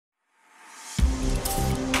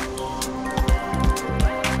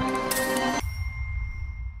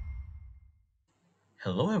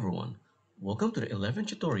Hello everyone, welcome to the 11th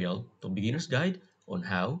tutorial to Beginner's Guide on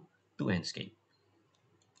how to Enscape.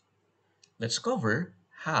 Let's cover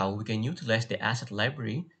how we can utilize the asset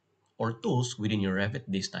library or tools within your Revit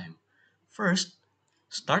this time. First,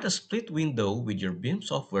 start a split window with your BIM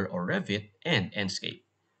software or Revit and Enscape.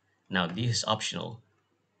 Now this is optional.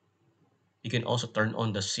 You can also turn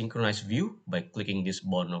on the synchronized view by clicking this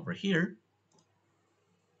button over here.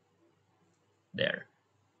 There.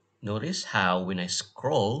 Notice how when I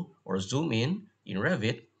scroll or zoom in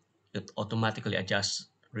Revit, it automatically adjusts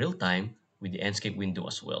real time with the Enscape window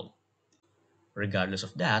as well. Regardless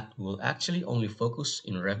of that, we will actually only focus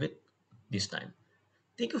in Revit this time.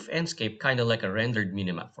 Think of Enscape kind of like a rendered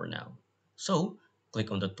minimap for now. So,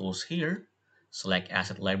 click on the tools here, select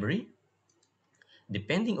Asset Library.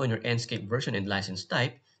 Depending on your Enscape version and license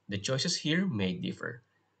type, the choices here may differ.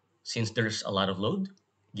 Since there's a lot of load,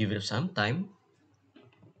 give it some time.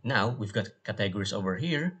 Now, we've got categories over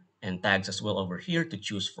here and tags as well over here to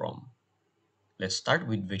choose from. Let's start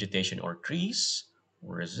with vegetation or trees.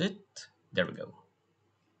 Where is it? There we go.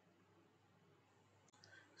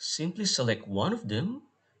 Simply select one of them.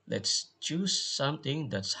 Let's choose something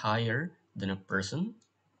that's higher than a person.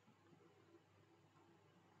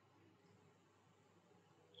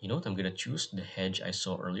 You know what? I'm going to choose the hedge I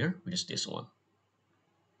saw earlier, which is this one.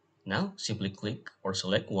 Now, simply click or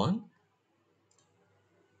select one,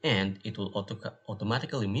 and it will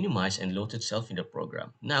automatically minimize and load itself in the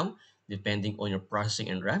program. Now, depending on your processing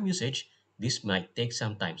and RAM usage, this might take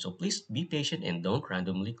some time. So please be patient and don't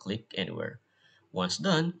randomly click anywhere. Once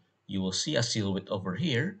done, you will see a silhouette over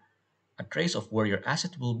here, a trace of where your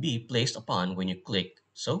asset will be placed upon when you click.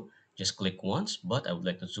 So just click once, but I would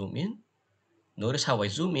like to zoom in. Notice how I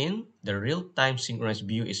zoom in, the real-time synchronized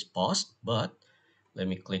view is paused, but let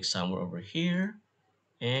me click somewhere over here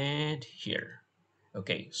and here.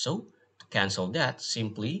 Okay, so to cancel that,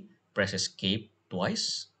 simply press escape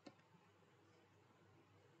twice.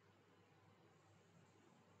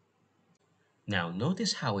 Now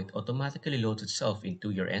notice how it automatically loads itself into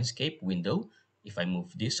your Enscape window if I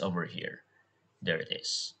move this over here. There it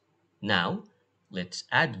is. Now, let's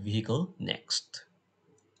add vehicle next.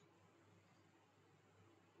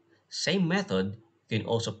 Same method, you can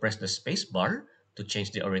also press the space bar to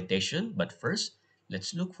change the orientation, but first,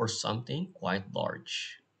 let's look for something quite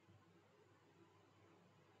large.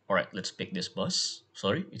 Alright, let's pick this bus.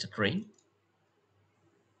 Sorry, it's a train.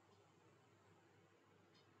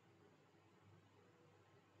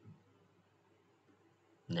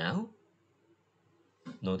 Now,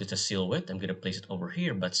 notice the silhouette. I'm gonna place it over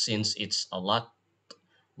here, but since it's a lot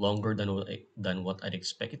longer than what I'd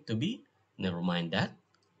expect it to be, never mind that.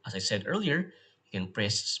 As I said earlier, you can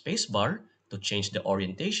press spacebar to change the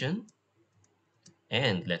orientation,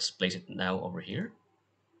 and let's place it now over here.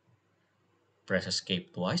 Press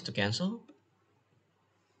escape twice to cancel.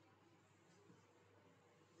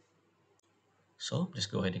 So just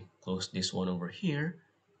go ahead and close this one over here.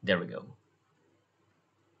 There we go.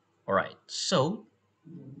 All right, so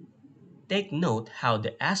take note how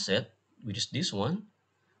the asset, which is this one,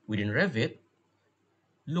 within Revit,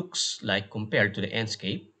 looks like compared to the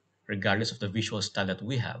Enscape, regardless of the visual style that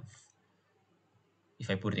we have. If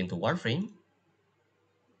I put it into Warframe,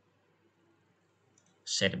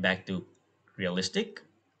 set it back to realistic,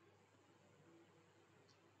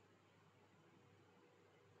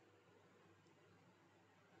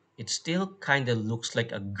 it still kind of looks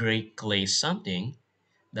like a gray clay something.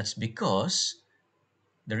 That's because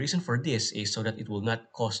the reason for this is so that it will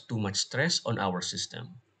not cause too much stress on our system.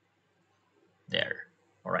 There.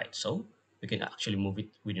 All right, so we can actually move it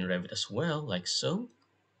within Revit as well, like so.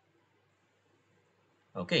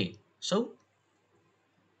 Okay, so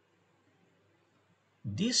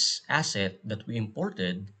this asset that we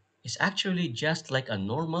imported is actually just like a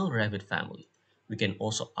normal Revit family. We can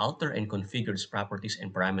also alter and configure its properties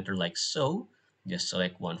and parameter like so. Just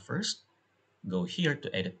select one first, go here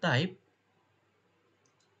to edit type.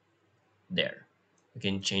 There. We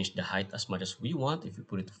can change the height as much as we want if we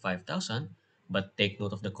put it to 5,000, but take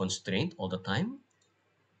note of the constraint all the time.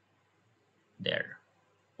 There.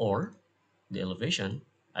 Or the elevation,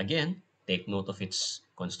 again, take note of its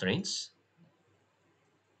constraints.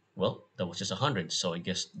 Well, that was just 100, so I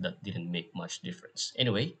guess that didn't make much difference.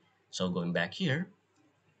 Anyway, so going back here,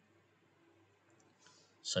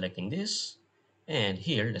 selecting this, and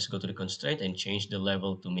here, let's go to the constraint and change the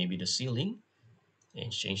level to maybe the ceiling,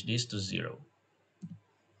 and change this to 0.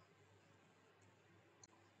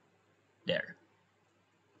 There.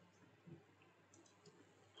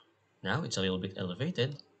 Now it's a little bit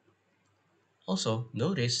elevated. Also,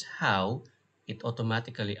 notice how it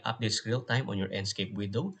automatically updates real time on your Enscape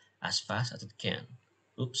window as fast as it can.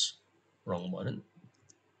 Oops, wrong button.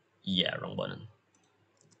 Yeah, wrong button.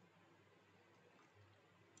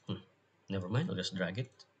 Hmm. Never mind, I'll just drag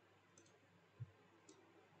it.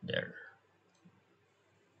 There.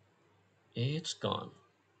 It's gone.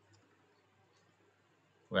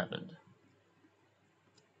 What happened?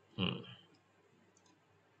 Hmm.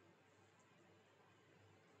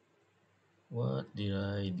 What did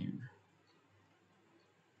I do?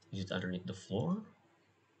 Is it underneath the floor?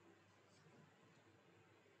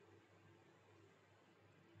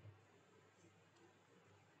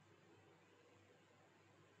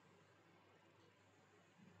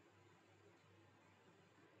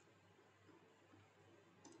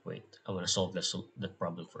 Wait, I want to solve that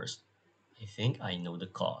problem first. I think I know the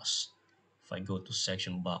cause. If I go to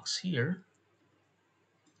section box here,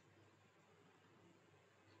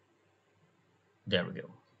 there we go.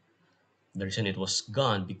 The reason it was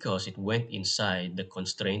gone because it went inside the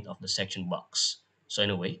constraint of the section box. So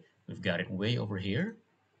anyway, we've got it way over here.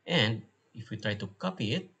 And if we try to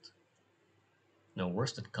copy it, now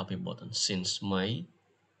where's that copy button? Since my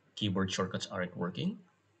keyboard shortcuts aren't working,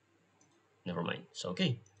 never mind. So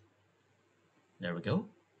okay, there we go.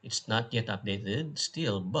 It's not yet updated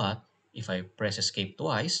still, but if I press escape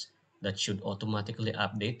twice, that should automatically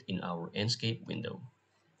update in our Enscape window.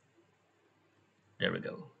 There we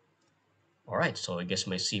go. All right, so I guess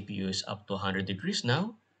my CPU is up to 100 degrees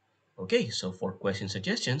now. Okay, so for question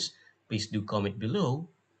suggestions, please do comment below.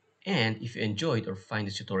 And if you enjoyed or find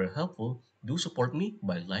this tutorial helpful, do support me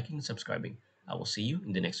by liking and subscribing. I will see you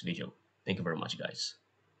in the next video. Thank you very much, guys.